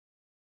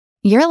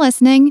You're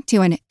listening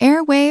to an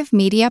Airwave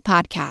Media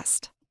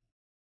Podcast.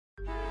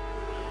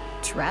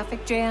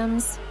 Traffic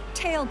jams,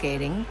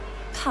 tailgating,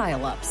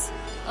 pile-ups.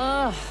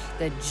 Ugh,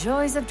 the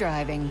joys of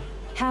driving.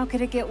 How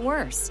could it get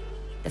worse?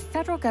 The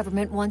federal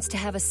government wants to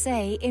have a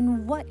say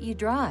in what you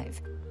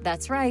drive.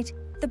 That's right.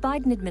 The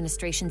Biden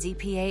administration's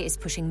EPA is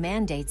pushing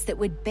mandates that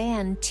would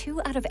ban 2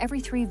 out of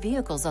every 3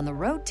 vehicles on the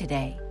road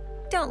today.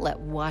 Don't let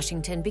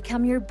Washington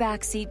become your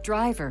backseat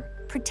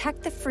driver.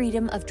 Protect the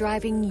freedom of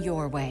driving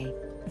your way.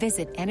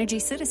 Visit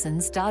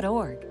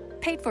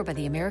EnergyCitizens.org. Paid for by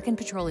the American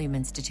Petroleum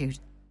Institute.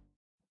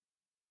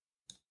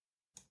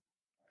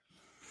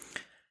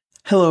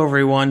 Hello,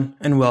 everyone,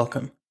 and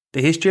welcome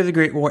to History of the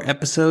Great War,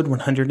 episode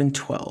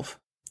 112.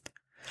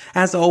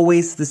 As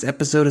always, this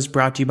episode is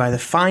brought to you by the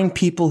fine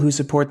people who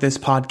support this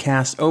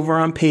podcast over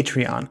on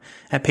Patreon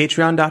at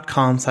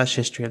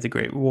patreon.com/History of the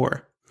Great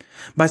War.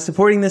 By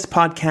supporting this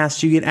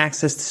podcast, you get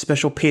access to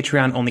special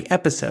Patreon-only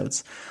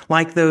episodes,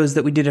 like those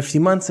that we did a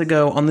few months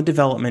ago on the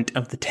development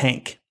of the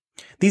tank.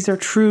 These are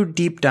true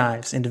deep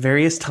dives into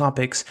various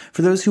topics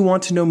for those who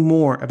want to know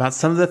more about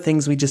some of the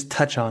things we just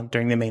touch on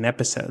during the main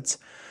episodes.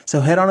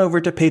 So head on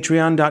over to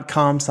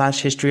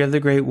patreon.com/History of the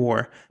Great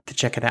War to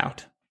check it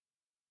out.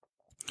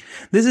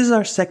 This is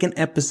our second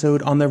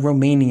episode on the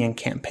Romanian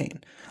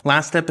campaign.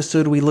 Last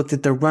episode, we looked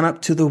at the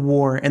run-up to the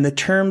war and the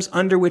terms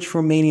under which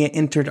Romania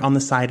entered on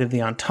the side of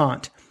the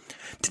Entente.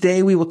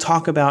 Today, we will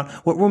talk about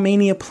what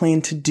Romania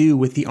planned to do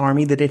with the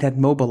army that it had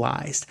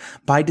mobilized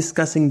by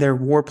discussing their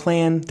war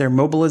plan, their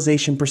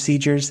mobilization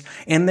procedures,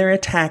 and their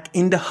attack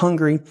into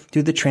Hungary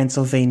through the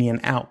Transylvanian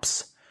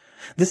Alps.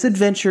 This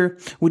adventure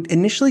would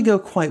initially go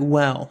quite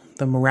well.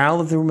 The morale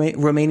of the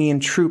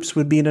Romanian troops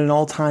would be at an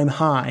all-time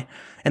high,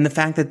 and the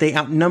fact that they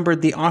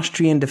outnumbered the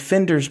Austrian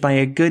defenders by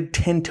a good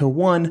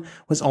 10-1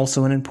 was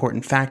also an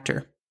important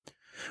factor.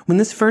 When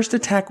this first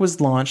attack was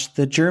launched,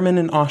 the German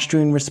and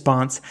Austrian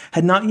response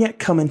had not yet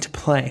come into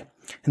play,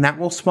 and that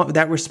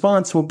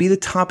response will be the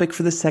topic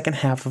for the second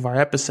half of our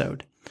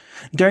episode.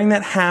 During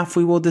that half,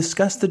 we will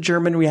discuss the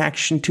German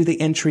reaction to the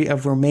entry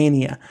of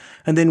Romania,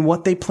 and then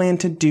what they plan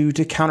to do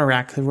to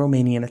counteract the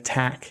Romanian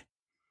attack.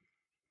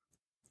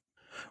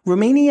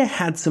 Romania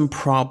had some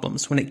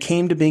problems when it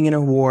came to being in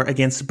a war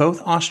against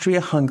both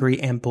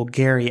Austria-Hungary and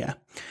Bulgaria.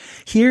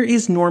 Here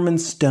is Norman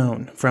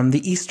Stone from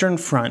the Eastern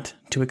Front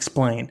to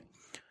explain.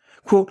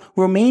 Quote,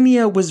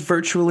 Romania was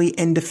virtually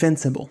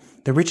indefensible.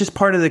 The richest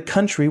part of the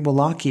country,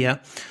 Wallachia,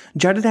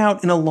 jutted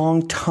out in a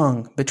long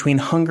tongue between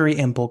Hungary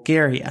and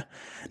Bulgaria.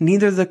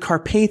 Neither the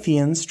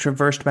Carpathians,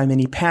 traversed by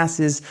many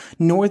passes,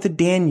 nor the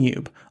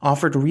Danube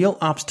offered real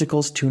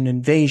obstacles to an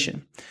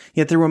invasion.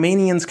 Yet the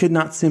Romanians could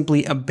not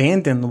simply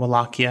abandon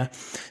Wallachia,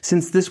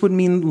 since this would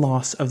mean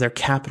loss of their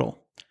capital.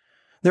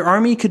 Their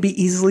army could be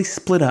easily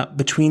split up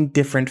between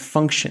different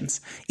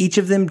functions, each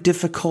of them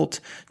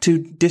difficult to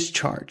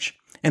discharge.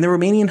 And the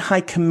Romanian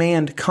High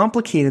Command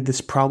complicated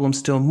this problem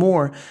still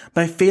more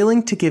by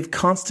failing to give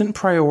constant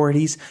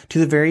priorities to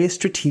the various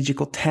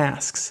strategical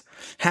tasks.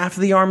 Half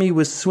of the army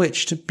was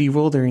switched,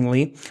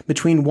 bewilderingly,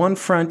 between one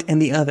front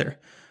and the other.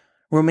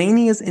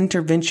 Romania's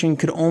intervention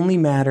could only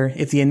matter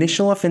if the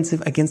initial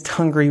offensive against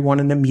Hungary won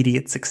an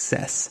immediate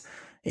success.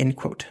 End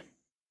quote.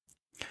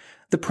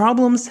 The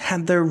problems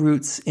had their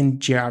roots in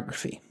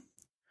geography.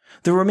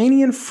 The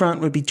Romanian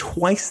front would be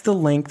twice the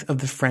length of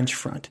the French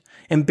front,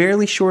 and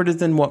barely shorter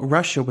than what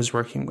Russia was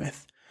working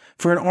with.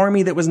 For an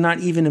army that was not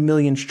even 1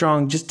 million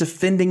strong, just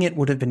defending it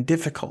would have been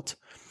difficult.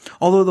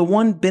 Although the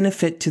one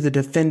benefit to the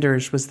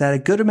defenders was that a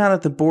good amount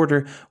of the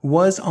border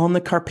was on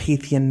the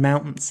Carpathian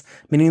Mountains,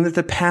 meaning that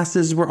the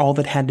passes were all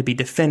that had to be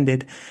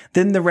defended.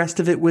 Then the rest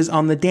of it was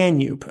on the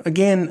Danube.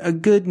 Again, a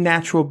good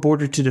natural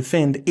border to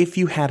defend if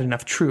you had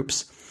enough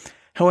troops.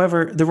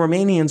 However, the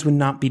Romanians would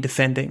not be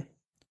defending.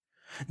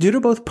 Due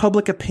to both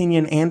public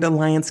opinion and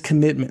alliance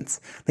commitments,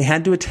 they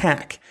had to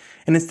attack,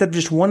 and instead of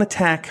just one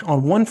attack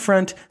on one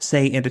front,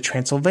 say into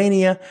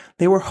Transylvania,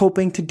 they were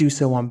hoping to do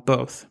so on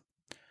both.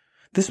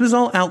 This was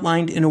all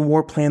outlined in a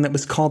war plan that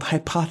was called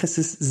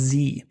Hypothesis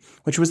Z,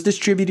 which was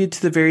distributed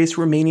to the various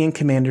Romanian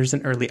commanders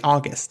in early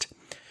August.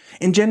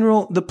 In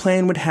general, the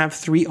plan would have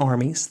 3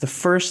 armies, the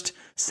 1st,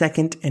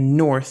 2nd, and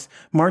North,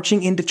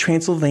 marching into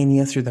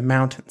Transylvania through the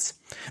mountains.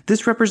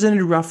 This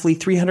represented roughly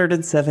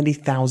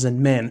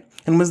 370,000 men,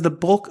 and was the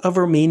bulk of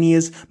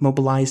Romania's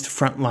mobilized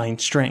frontline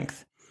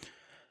strength.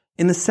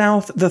 In the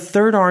south, the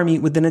 3rd Army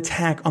would then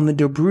attack on the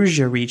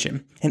Dobruja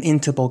region and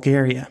into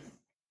Bulgaria.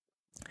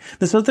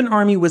 The Southern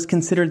Army was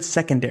considered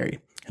secondary,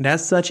 and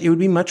as such, it would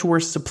be much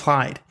worse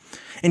supplied.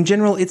 In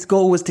general, its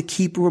goal was to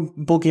keep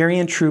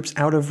Bulgarian troops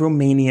out of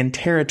Romanian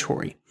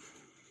territory.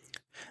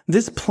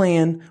 This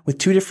plan, with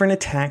 2 different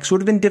attacks,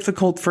 would have been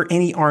difficult for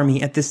any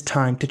army at this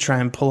time to try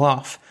and pull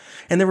off,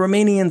 and the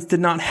Romanians did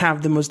not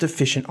have the most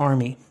efficient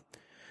army.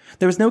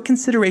 There was no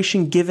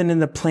consideration given in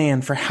the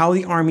plan for how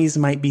the armies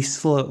might be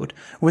slowed,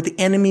 or what the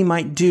enemy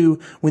might do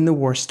when the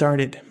war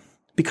started.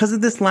 Because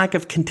of this lack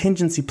of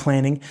contingency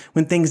planning,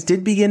 when things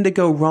did begin to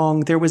go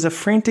wrong, there was a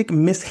frantic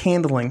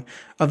mishandling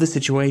of the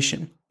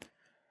situation.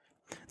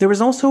 There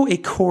was also a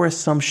core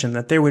assumption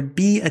that there would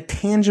be a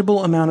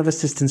tangible amount of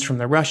assistance from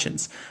the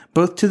Russians,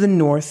 both to the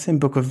north in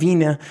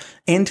Bukovina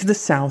and to the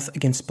south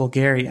against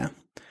Bulgaria.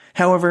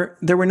 However,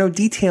 there were no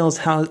details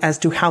as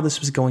to how this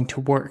was going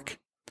to work.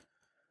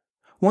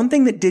 One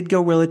thing that did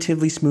go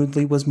relatively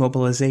smoothly was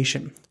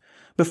mobilization.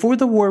 Before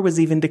the war was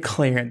even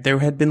declared, there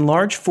had been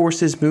large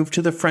forces moved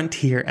to the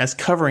frontier as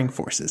covering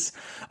forces.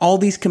 All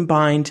these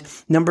combined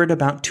numbered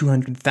about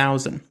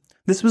 200,000.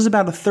 This was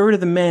about a third of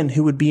the men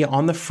who would be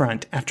on the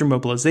front after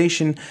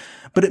mobilization,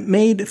 but it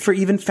made for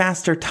even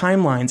faster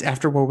timelines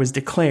after war was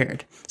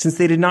declared, since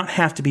they did not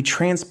have to be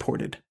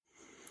transported.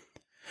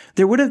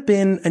 There would have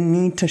been a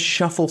need to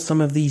shuffle some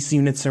of these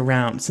units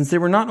around, since they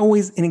were not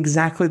always in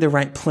exactly the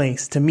right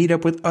place to meet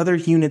up with other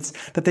units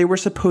that they were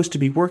supposed to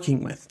be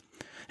working with.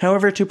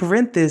 However, to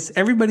prevent this,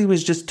 everybody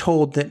was just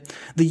told that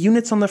the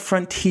units on the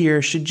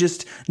frontier should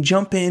just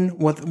jump in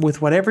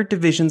with whatever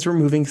divisions were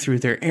moving through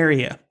their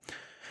area.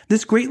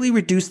 This greatly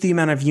reduced the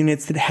amount of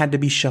units that had to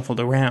be shuffled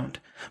around,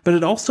 but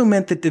it also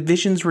meant that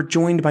divisions were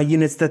joined by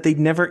units that they'd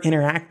never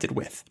interacted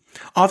with.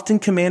 Often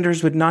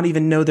commanders would not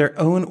even know their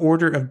own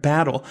order of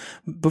battle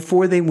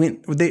before they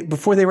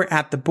were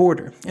at the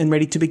border and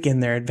ready to begin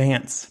their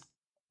advance.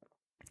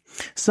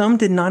 Some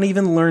did not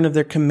even learn of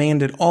their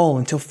command at all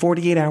until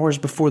 48 hours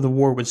before the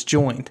war was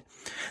joined.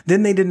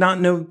 Then they did not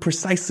know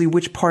precisely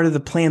which part of the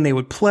plan they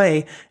would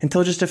play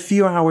until just a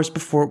few hours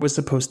before it was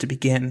supposed to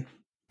begin.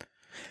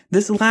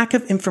 This lack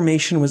of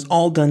information was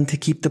all done to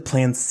keep the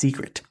plan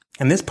secret,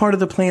 and this part of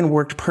the plan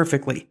worked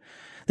perfectly.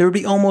 There would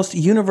be almost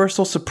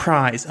universal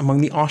surprise among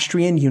the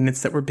Austrian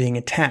units that were being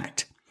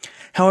attacked.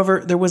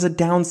 However, there was a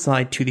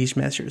downside to these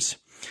measures.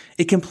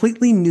 It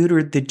completely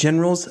neutered the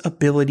general's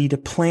ability to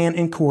plan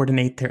and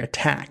coordinate their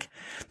attack.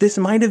 This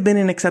might have been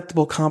an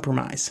acceptable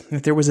compromise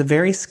if there was a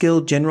very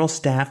skilled general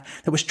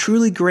staff that was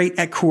truly great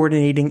at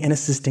coordinating and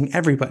assisting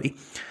everybody,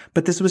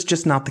 but this was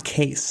just not the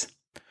case.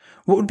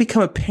 What would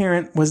become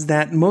apparent was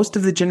that most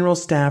of the general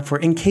staff were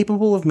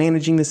incapable of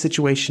managing the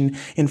situation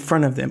in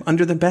front of them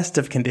under the best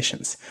of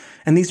conditions,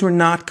 and these were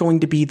not going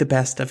to be the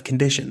best of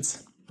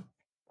conditions.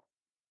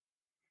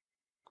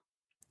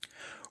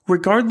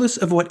 Regardless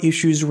of what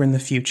issues were in the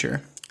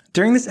future,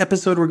 during this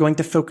episode we're going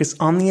to focus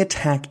on the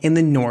attack in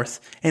the north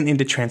and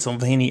into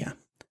Transylvania.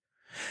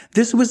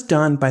 This was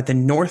done by the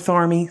North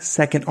Army,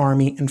 Second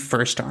Army, and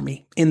First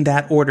Army, in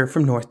that order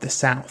from north to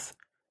south.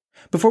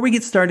 Before we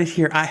get started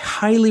here, I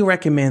highly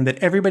recommend that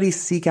everybody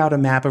seek out a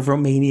map of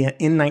Romania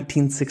in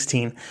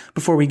 1916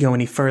 before we go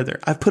any further.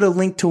 I've put a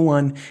link to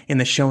one in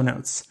the show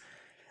notes.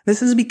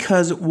 This is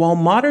because while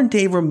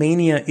modern-day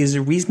Romania is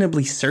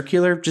reasonably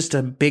circular, just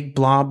a big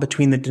blob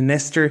between the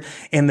Dniester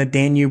and the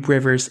Danube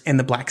rivers and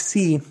the Black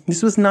Sea,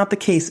 this was not the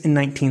case in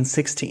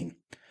 1916.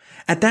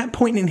 At that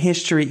point in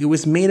history, it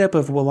was made up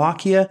of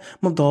Wallachia,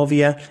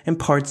 Moldavia, and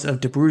parts of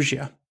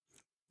Dobruja.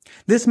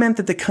 This meant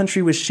that the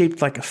country was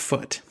shaped like a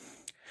foot.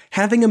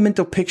 Having a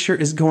mental picture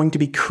is going to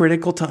be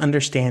critical to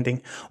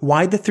understanding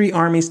why the three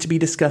armies to be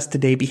discussed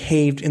today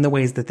behaved in the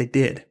ways that they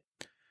did.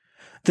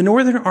 The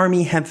Northern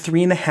Army had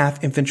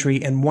 3.5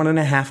 infantry and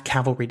 1.5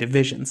 cavalry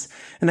divisions,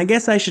 and I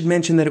guess I should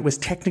mention that it was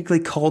technically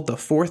called the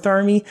Fourth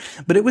Army,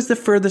 but it was the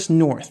furthest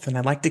north, and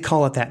I like to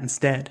call it that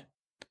instead.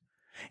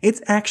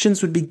 Its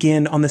actions would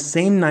begin on the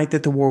same night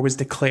that the war was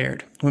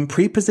declared, when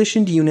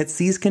pre-positioned units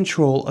seized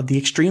control of the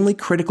extremely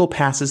critical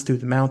passes through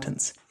the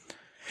mountains.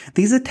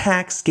 These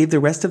attacks gave the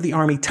rest of the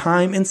army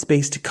time and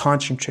space to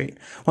concentrate,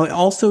 while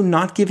also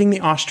not giving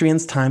the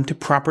Austrians time to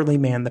properly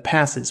man the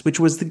passes, which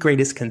was the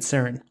greatest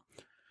concern.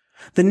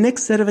 The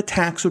next set of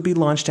attacks would be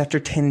launched after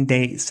 10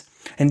 days,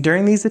 and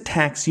during these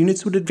attacks,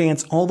 units would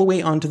advance all the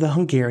way onto the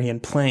Hungarian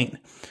plain.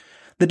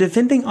 The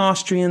defending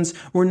Austrians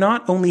were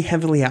not only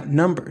heavily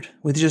outnumbered,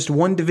 with just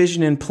one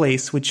division in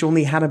place which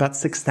only had about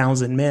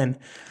 6,000 men,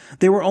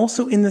 they were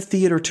also in the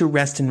theater to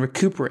rest and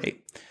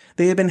recuperate.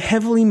 They had been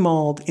heavily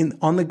mauled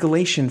on the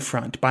Galician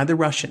front by the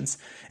Russians,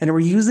 and were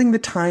using the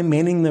time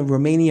manning the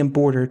Romanian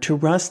border to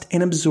rest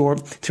and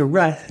absorb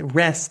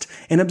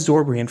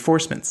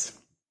reinforcements.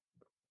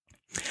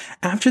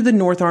 After the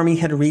North Army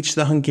had reached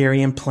the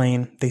Hungarian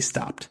plain, they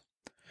stopped.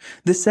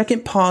 The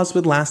second pause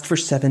would last for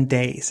 7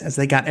 days, as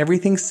they got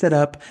everything set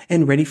up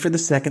and ready for the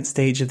second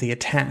stage of the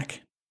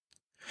attack.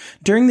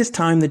 During this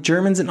time, the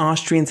Germans and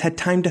Austrians had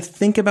time to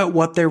think about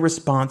what their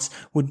response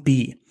would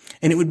be,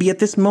 and it would be at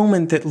this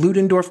moment that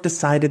Ludendorff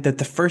decided that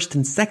the First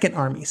and Second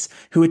Armies,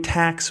 whose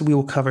attacks we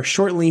will cover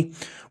shortly,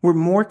 were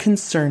more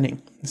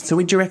concerning, so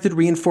he directed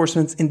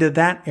reinforcements into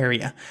that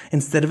area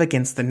instead of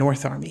against the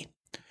North Army.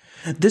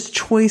 This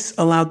choice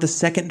allowed the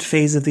second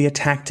phase of the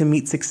attack to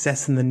meet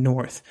success in the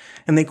north,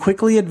 and they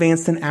quickly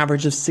advanced an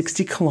average of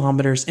 60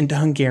 kilometers into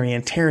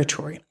Hungarian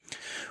territory,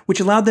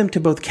 which allowed them to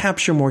both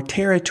capture more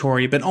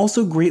territory but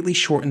also greatly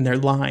shorten their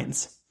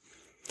lines.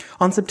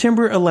 On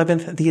September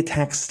 11th, the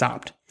attack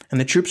stopped, and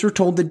the troops were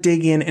told to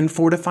dig in and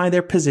fortify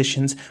their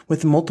positions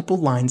with multiple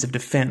lines of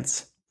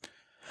defense.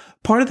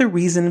 Part of the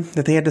reason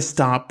that they had to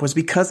stop was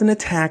because an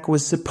attack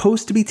was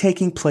supposed to be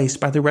taking place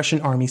by the Russian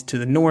armies to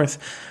the north,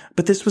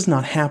 but this was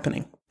not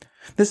happening.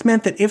 This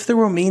meant that if the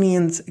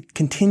Romanians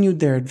continued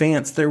their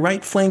advance, their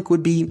right flank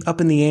would be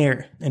up in the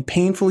air and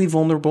painfully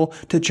vulnerable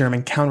to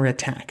German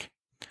counterattack.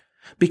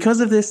 Because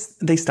of this,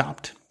 they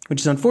stopped,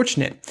 which is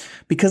unfortunate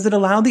because it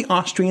allowed the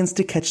Austrians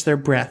to catch their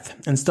breath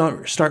and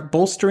start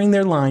bolstering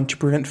their line to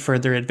prevent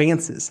further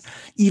advances,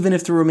 even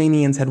if the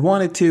Romanians had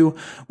wanted to,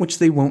 which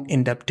they won't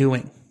end up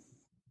doing.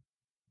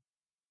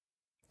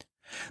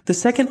 The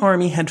Second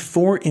Army had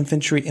 4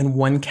 infantry and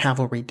 1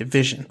 cavalry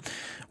division,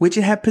 which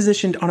it had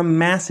positioned on a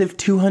massive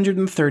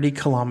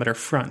 230-kilometer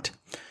front.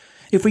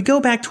 If we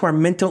go back to our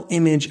mental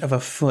image of a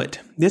foot,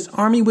 this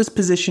army was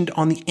positioned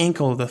on the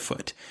ankle of the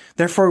foot.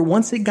 Therefore,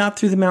 once it got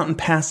through the mountain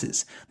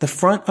passes, the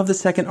front of the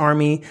Second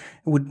Army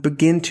would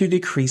begin to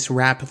decrease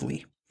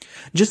rapidly.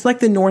 Just like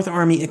the North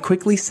Army, it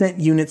quickly sent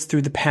units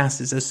through the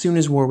passes as soon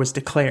as war was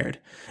declared,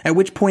 at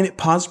which point it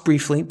paused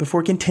briefly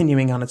before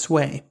continuing on its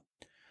way.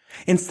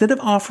 Instead of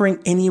offering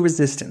any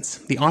resistance,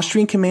 the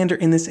Austrian commander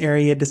in this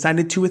area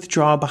decided to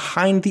withdraw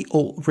behind the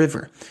Olt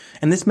River,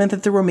 and this meant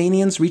that the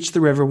Romanians reached the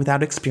river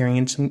without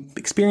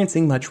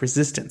experiencing much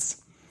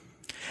resistance.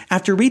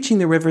 After reaching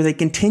the river, they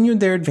continued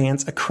their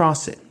advance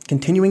across it,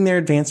 continuing their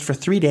advance for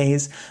 3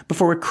 days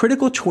before a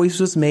critical choice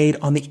was made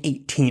on the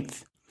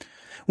 18th.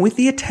 With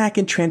the attack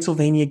in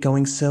Transylvania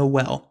going so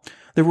well,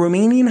 the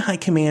Romanian High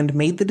Command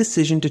made the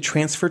decision to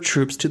transfer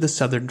troops to the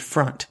southern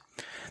front.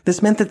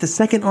 This meant that the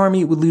Second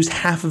Army would lose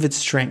half of its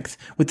strength,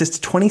 with its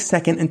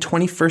 22nd and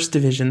 21st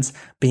Divisions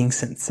being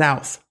sent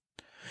south.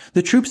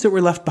 The troops that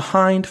were left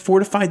behind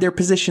fortified their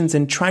positions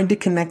and tried to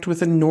connect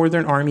with the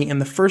Northern Army and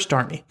the First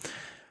Army.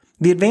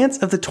 The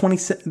adventure of the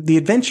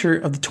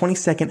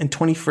 22nd and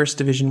 21st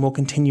Division will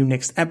continue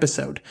next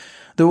episode,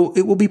 though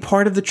it will be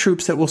part of the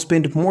troops that will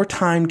spend more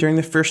time during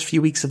the first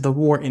few weeks of the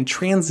war in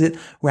transit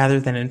rather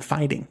than in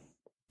fighting.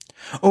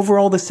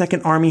 Overall, the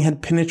Second Army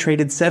had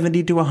penetrated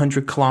 70 to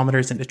 100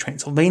 kilometers into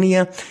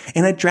Transylvania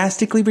and had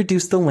drastically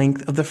reduced the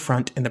length of the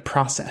front in the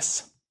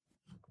process.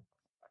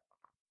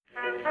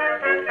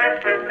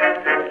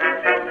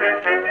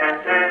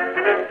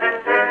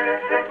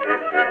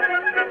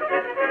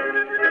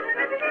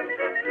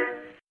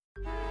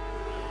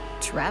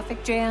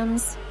 Traffic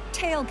jams,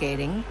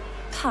 tailgating,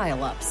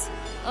 pile-ups.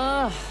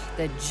 Ugh,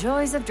 the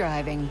joys of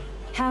driving.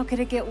 How could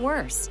it get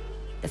worse?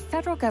 The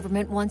federal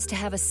government wants to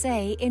have a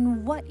say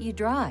in what you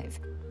drive.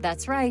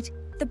 That's right.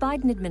 The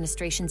Biden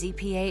administration's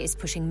EPA is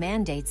pushing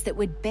mandates that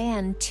would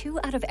ban 2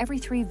 out of every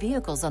 3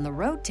 vehicles on the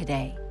road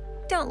today.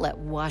 Don't let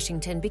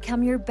Washington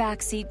become your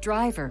backseat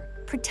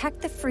driver.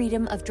 Protect the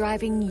freedom of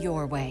driving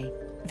your way.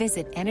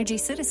 Visit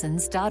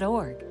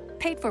EnergyCitizens.org.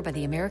 Paid for by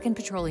the American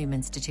Petroleum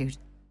Institute.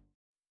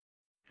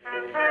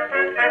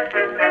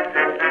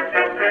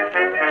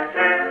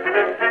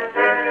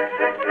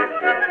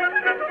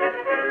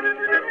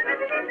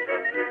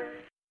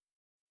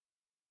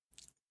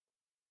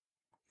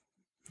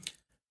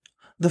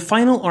 The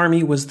final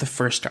army was the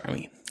First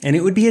Army, and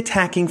it would be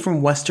attacking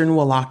from western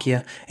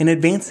Wallachia and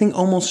advancing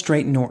almost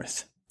straight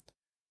north.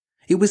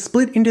 It was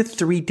split into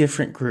 3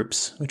 different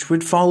groups, which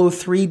would follow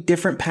 3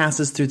 different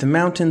passes through the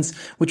mountains,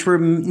 which were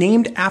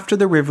named after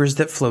the rivers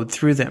that flowed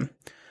through them.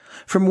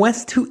 From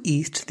west to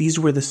east, these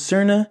were the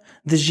Cerna,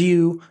 the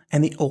Jiu,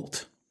 and the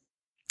Olt.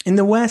 In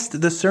the west,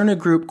 the Cerna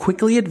group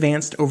quickly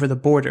advanced over the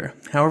border.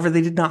 However,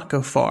 they did not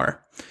go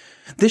far.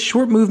 This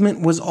short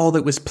movement was all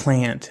that was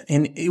planned,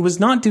 and it was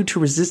not due to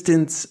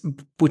resistance,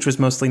 which was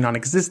mostly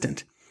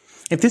non-existent.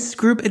 If this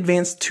group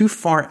advanced too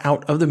far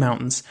out of the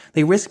mountains,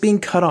 they risked being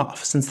cut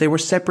off since they were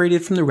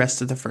separated from the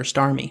rest of the First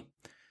Army.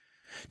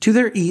 To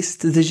their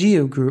east, the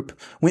Jiu group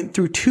went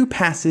through 2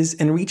 passes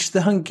and reached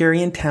the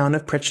Hungarian town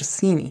of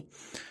Precsini.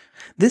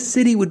 This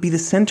city would be the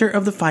center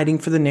of the fighting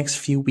for the next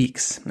few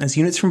weeks, as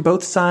units from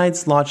both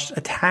sides launched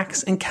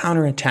attacks and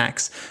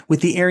counterattacks, with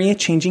the area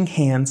changing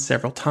hands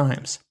several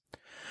times.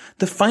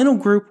 The final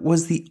group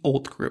was the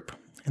Olt group,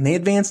 and they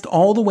advanced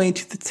all the way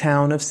to the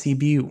town of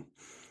Sibiu.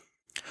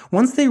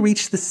 Once they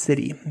reached the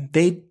city,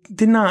 they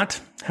did not,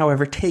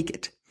 however, take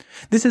it.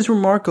 This is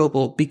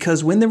remarkable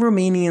because when the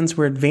Romanians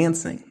were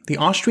advancing, the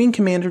Austrian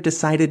commander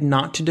decided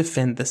not to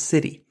defend the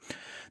city.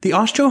 The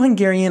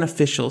Austro-Hungarian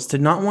officials did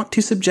not want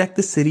to subject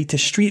the city to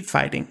street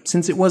fighting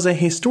since it was a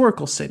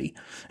historical city,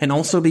 and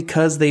also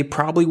because they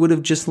probably would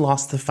have just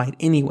lost the fight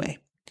anyway.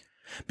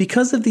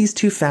 Because of these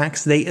 2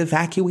 facts, they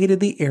evacuated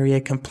the area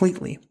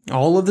completely.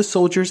 All of the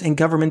soldiers and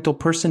governmental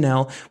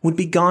personnel would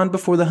be gone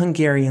before the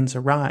Hungarians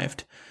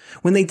arrived.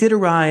 When they did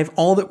arrive,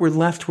 all that were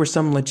left were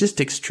some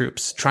logistics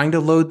troops trying to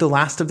load the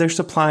last of their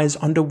supplies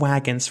onto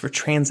wagons for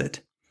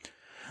transit.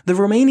 The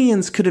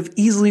Romanians could have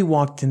easily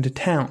walked into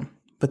town,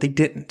 but they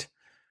didn't.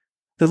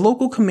 The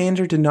local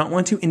commander did not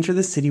want to enter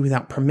the city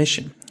without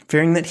permission,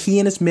 fearing that he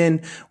and his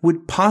men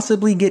would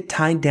possibly get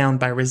tied down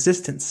by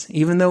resistance,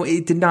 even though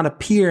it did not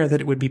appear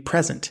that it would be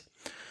present.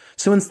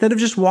 So instead of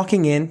just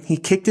walking in, he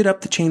kicked it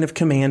up the chain of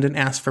command and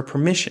asked for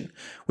permission,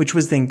 which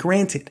was then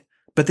granted.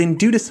 But then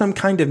due to some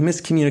kind of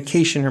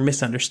miscommunication or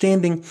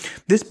misunderstanding,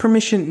 this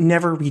permission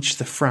never reached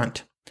the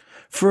front.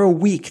 For a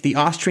week, the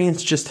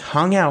Austrians just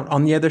hung out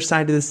on the other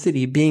side of the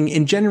city, being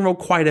in general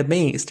quite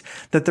amazed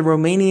that the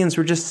Romanians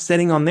were just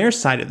sitting on their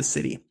side of the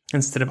city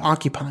instead of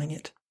occupying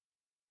it.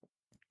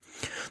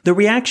 The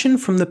reaction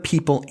from the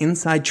people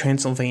inside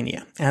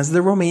Transylvania as the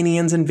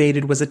Romanians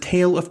invaded was a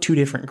tale of two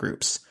different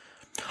groups.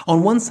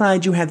 On one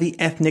side, you had the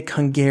ethnic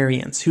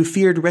Hungarians, who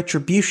feared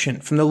retribution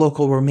from the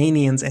local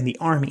Romanians and the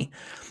army.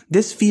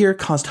 This fear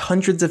caused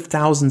hundreds of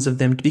thousands of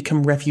them to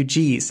become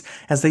refugees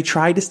as they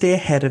tried to stay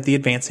ahead of the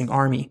advancing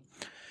army.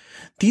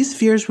 These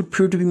fears would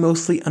prove to be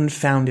mostly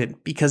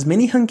unfounded because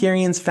many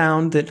Hungarians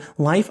found that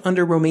life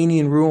under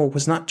Romanian rule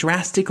was not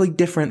drastically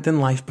different than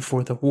life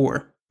before the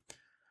war.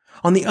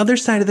 On the other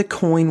side of the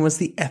coin was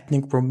the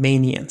ethnic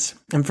Romanians,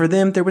 and for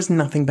them there was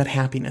nothing but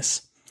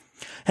happiness.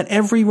 At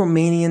every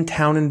Romanian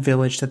town and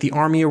village that the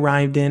army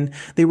arrived in,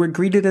 they were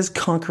greeted as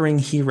conquering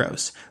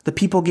heroes. The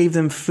people gave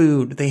them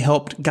food, they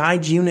helped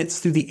guide units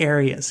through the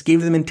areas,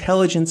 gave them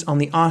intelligence on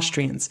the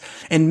Austrians,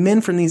 and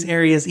men from these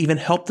areas even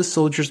helped the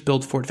soldiers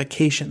build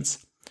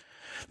fortifications.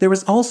 There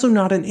was also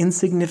not an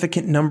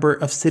insignificant number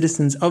of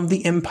citizens of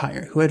the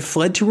empire who had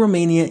fled to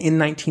Romania in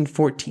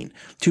 1914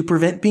 to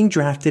prevent being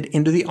drafted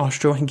into the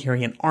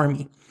Austro-Hungarian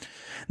army.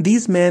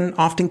 These men,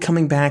 often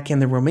coming back in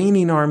the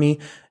Romanian army,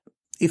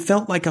 it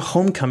felt like a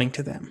homecoming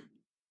to them.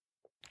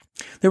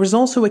 There was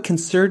also a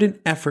concerted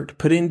effort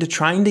put into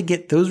trying to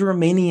get those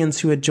Romanians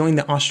who had joined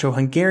the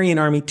Austro-Hungarian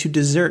army to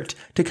desert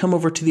to come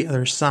over to the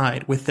other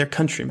side with their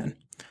countrymen.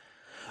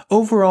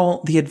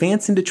 Overall, the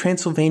advance into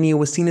Transylvania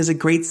was seen as a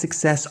great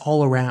success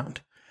all around.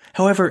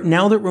 However,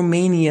 now that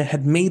Romania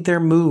had made their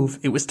move,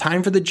 it was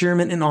time for the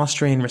German and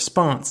Austrian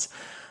response.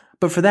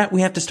 But for that,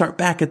 we have to start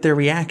back at their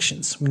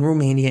reactions when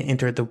Romania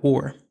entered the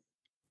war.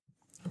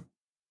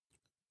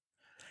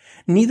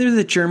 Neither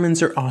the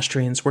Germans or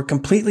Austrians were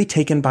completely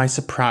taken by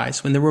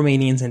surprise when the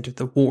Romanians entered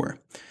the war.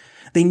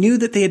 They knew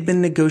that they had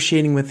been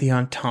negotiating with the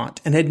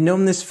Entente and had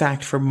known this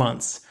fact for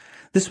months.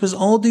 This was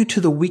all due to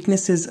the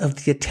weaknesses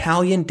of the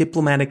Italian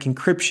diplomatic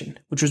encryption,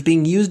 which was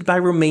being used by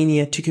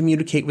Romania to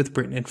communicate with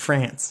Britain and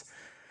France.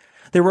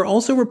 There were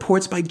also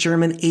reports by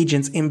German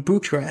agents in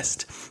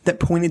Bucharest that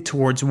pointed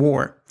towards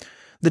war.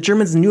 The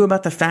Germans knew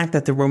about the fact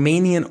that the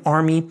Romanian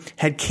army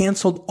had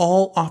canceled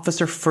all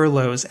officer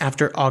furloughs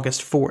after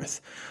August 4th.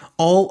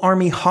 All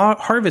army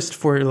harvest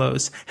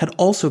furloughs had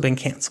also been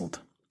canceled.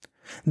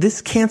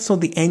 This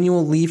canceled the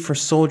annual leave for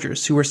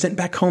soldiers who were sent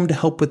back home to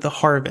help with the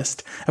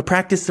harvest, a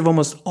practice of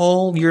almost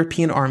all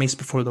European armies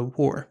before the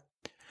war.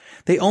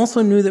 They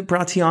also knew that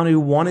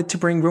Brătianu wanted to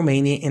bring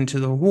Romania into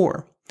the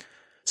war.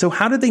 So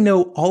how did they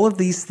know all of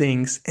these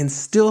things and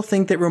still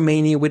think that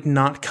Romania would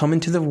not come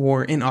into the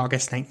war in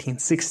August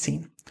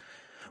 1916?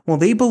 Well,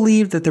 they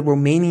believed that the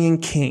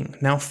Romanian king,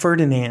 now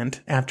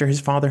Ferdinand, after his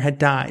father had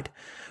died,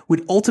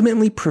 would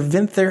ultimately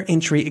prevent their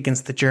entry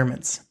against the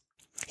Germans.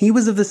 He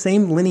was of the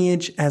same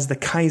lineage as the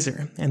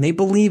Kaiser, and they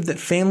believed that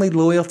family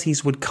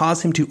loyalties would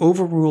cause him to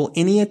overrule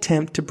any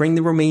attempt to bring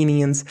the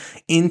Romanians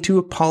into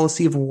a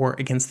policy of war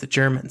against the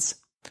Germans.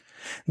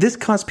 This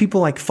caused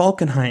people like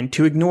Falkenhayn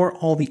to ignore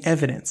all the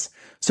evidence.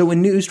 So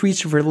when news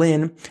reached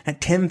Berlin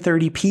at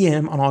 10:30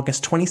 p.m. on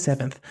August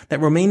 27th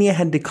that Romania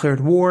had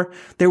declared war,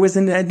 there was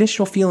an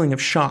initial feeling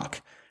of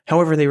shock.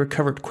 However, they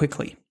recovered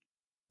quickly.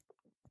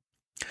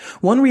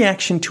 One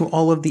reaction to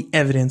all of the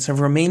evidence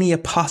of Romania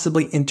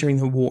possibly entering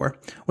the war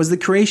was the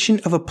creation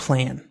of a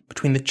plan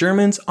between the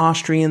Germans,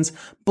 Austrians,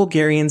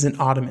 Bulgarians, and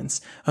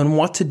Ottomans on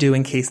what to do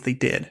in case they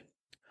did.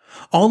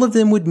 All of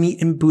them would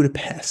meet in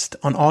Budapest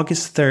on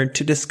August 3rd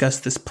to discuss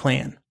this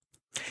plan.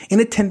 In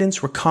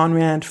attendance were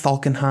Conrad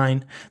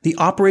Falkenhayn, the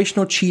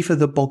operational chief of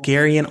the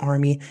Bulgarian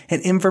army,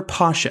 and Enver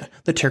Pasha,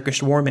 the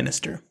Turkish war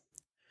minister.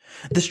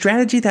 The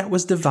strategy that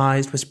was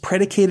devised was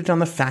predicated on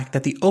the fact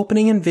that the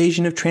opening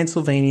invasion of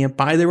Transylvania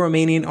by the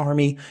Romanian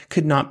army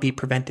could not be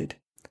prevented.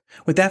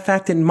 With that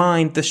fact in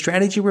mind, the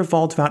strategy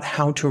revolved about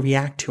how to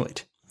react to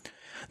it.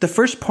 The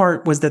first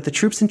part was that the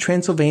troops in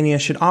Transylvania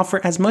should offer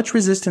as much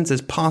resistance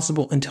as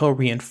possible until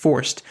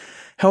reinforced.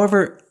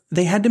 However,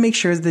 they had to make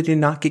sure that they did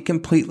not get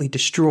completely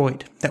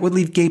destroyed. That would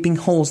leave gaping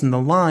holes in the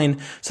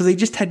line, so they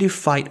just had to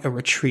fight a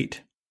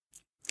retreat.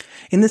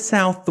 In the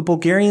south, the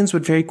Bulgarians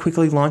would very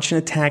quickly launch an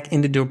attack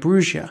into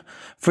Dobruja.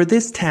 For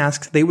this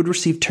task, they would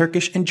receive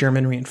Turkish and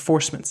German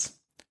reinforcements.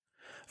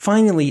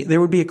 Finally, there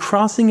would be a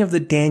crossing of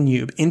the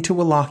Danube into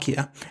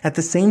Wallachia at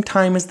the same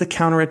time as the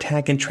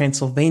counterattack in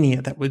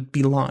Transylvania that would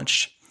be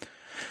launched.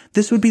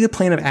 This would be the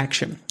plan of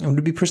action, and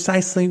would be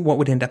precisely what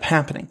would end up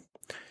happening.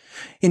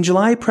 In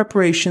July,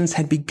 preparations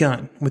had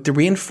begun with the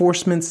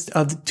reinforcements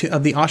of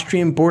the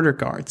Austrian border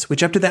guards,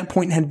 which up to that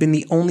point had been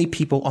the only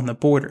people on the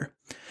border.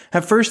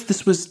 At first,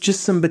 this was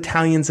just some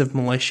battalions of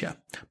militia,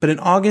 but in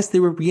August they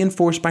were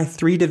reinforced by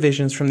 3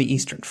 divisions from the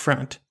Eastern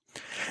Front.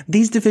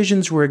 These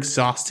divisions were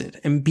exhausted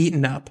and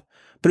beaten up,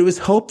 but it was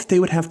hoped that they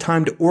would have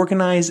time to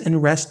organize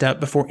and rest up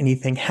before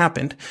anything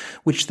happened,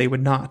 which they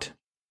would not.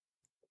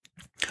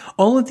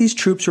 All of these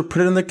troops were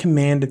put under the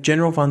command of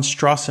General von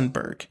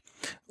Strassenberg.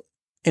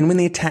 And when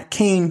the attack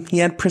came, he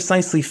had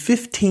precisely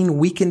 15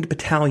 weakened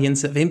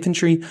battalions of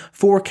infantry,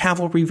 4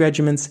 cavalry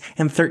regiments,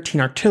 and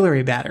 13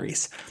 artillery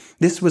batteries.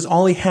 This was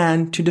all he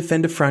had to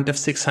defend a front of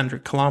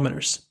 600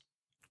 kilometers.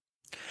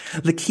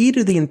 The key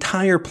to the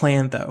entire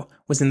plan, though,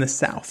 was in the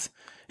south,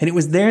 and it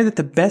was there that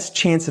the best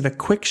chance of a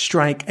quick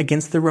strike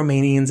against the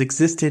Romanians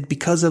existed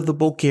because of the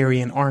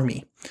Bulgarian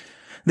army.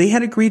 They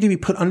had agreed to be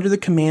put under the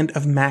command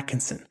of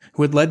Mackensen,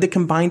 who had led the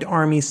combined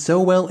armies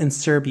so well in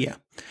Serbia,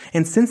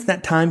 and since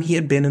that time he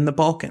had been in the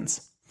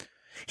Balkans.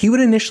 He would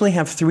initially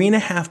have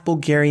 3.5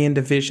 Bulgarian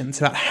divisions,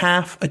 about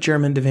half a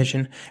German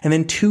division, and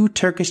then 2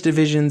 Turkish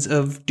divisions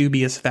of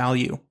dubious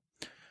value.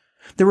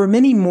 There were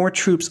many more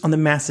troops on the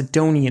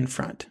Macedonian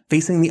front,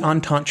 facing the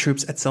Entente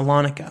troops at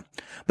Salonika,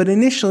 but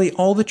initially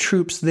all the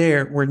troops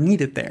there were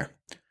needed there.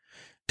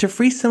 To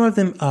free some of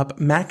them up,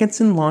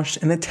 Mackensen launched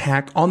an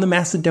attack on the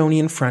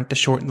Macedonian front to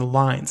shorten the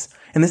lines,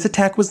 and this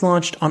attack was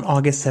launched on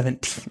August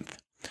 17th,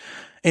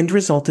 and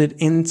resulted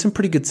in some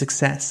pretty good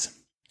success.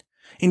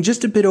 In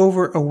just a bit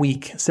over a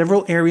week,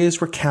 several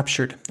areas were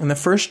captured, and the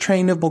first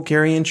train of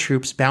Bulgarian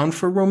troops bound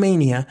for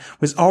Romania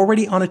was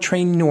already on a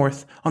train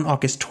north on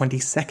August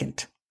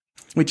 22nd,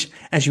 which,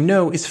 as you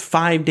know, is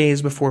 5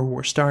 days before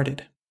war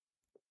started.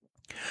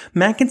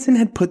 Mackensen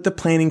had put the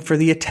planning for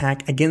the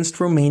attack against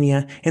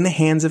Romania in the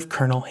hands of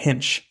Colonel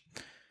Hinch.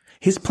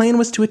 His plan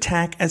was to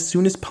attack as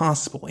soon as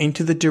possible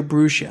into the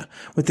Dobruja,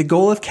 with the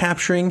goal of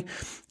capturing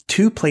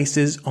 2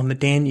 places on the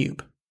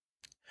Danube.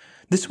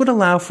 This would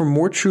allow for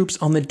more troops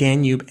on the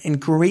Danube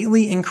and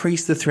greatly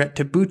increase the threat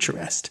to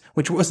Bucharest,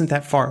 which wasn't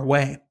that far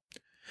away.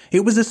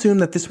 It was assumed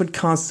that this would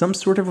cause some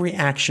sort of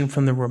reaction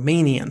from the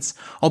Romanians,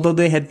 although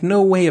they had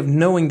no way of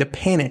knowing the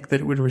panic that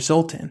it would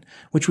result in,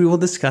 which we will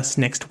discuss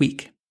next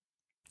week.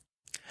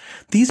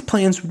 These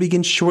plans would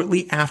begin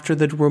shortly after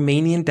the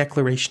Romanian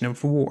declaration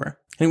of war,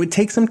 and it would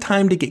take some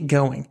time to get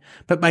going,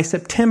 but by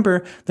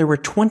September there were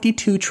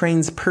 22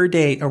 trains per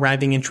day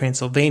arriving in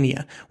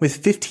Transylvania,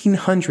 with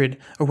 1,500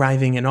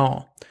 arriving in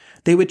all.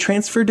 They would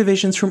transfer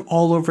divisions from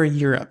all over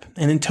Europe,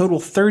 and in total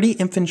 30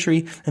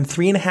 infantry and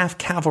 3.5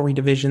 cavalry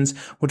divisions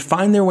would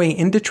find their way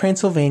into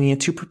Transylvania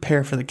to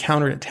prepare for the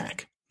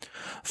counterattack.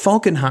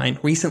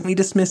 Falkenhayn, recently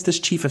dismissed as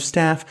chief of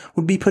staff,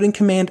 would be put in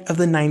command of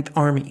the 9th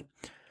Army.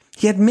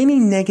 He had many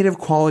negative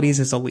qualities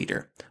as a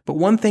leader, but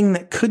one thing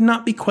that could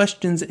not be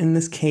questioned in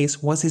this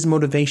case was his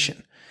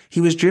motivation. He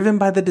was driven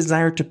by the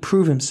desire to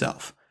prove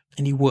himself,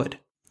 and he would.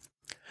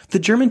 The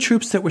German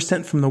troops that were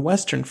sent from the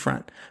Western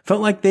Front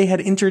felt like they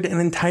had entered an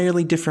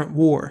entirely different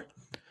war.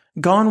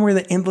 Gone were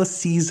the endless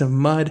seas of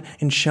mud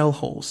and shell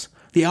holes.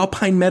 The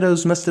Alpine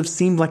meadows must have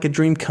seemed like a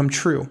dream come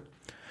true.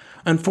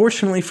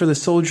 Unfortunately for the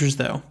soldiers,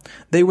 though,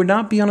 they would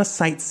not be on a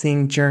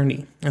sightseeing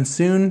journey, and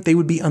soon they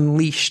would be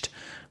unleashed,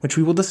 which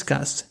we will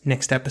discuss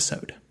next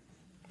episode.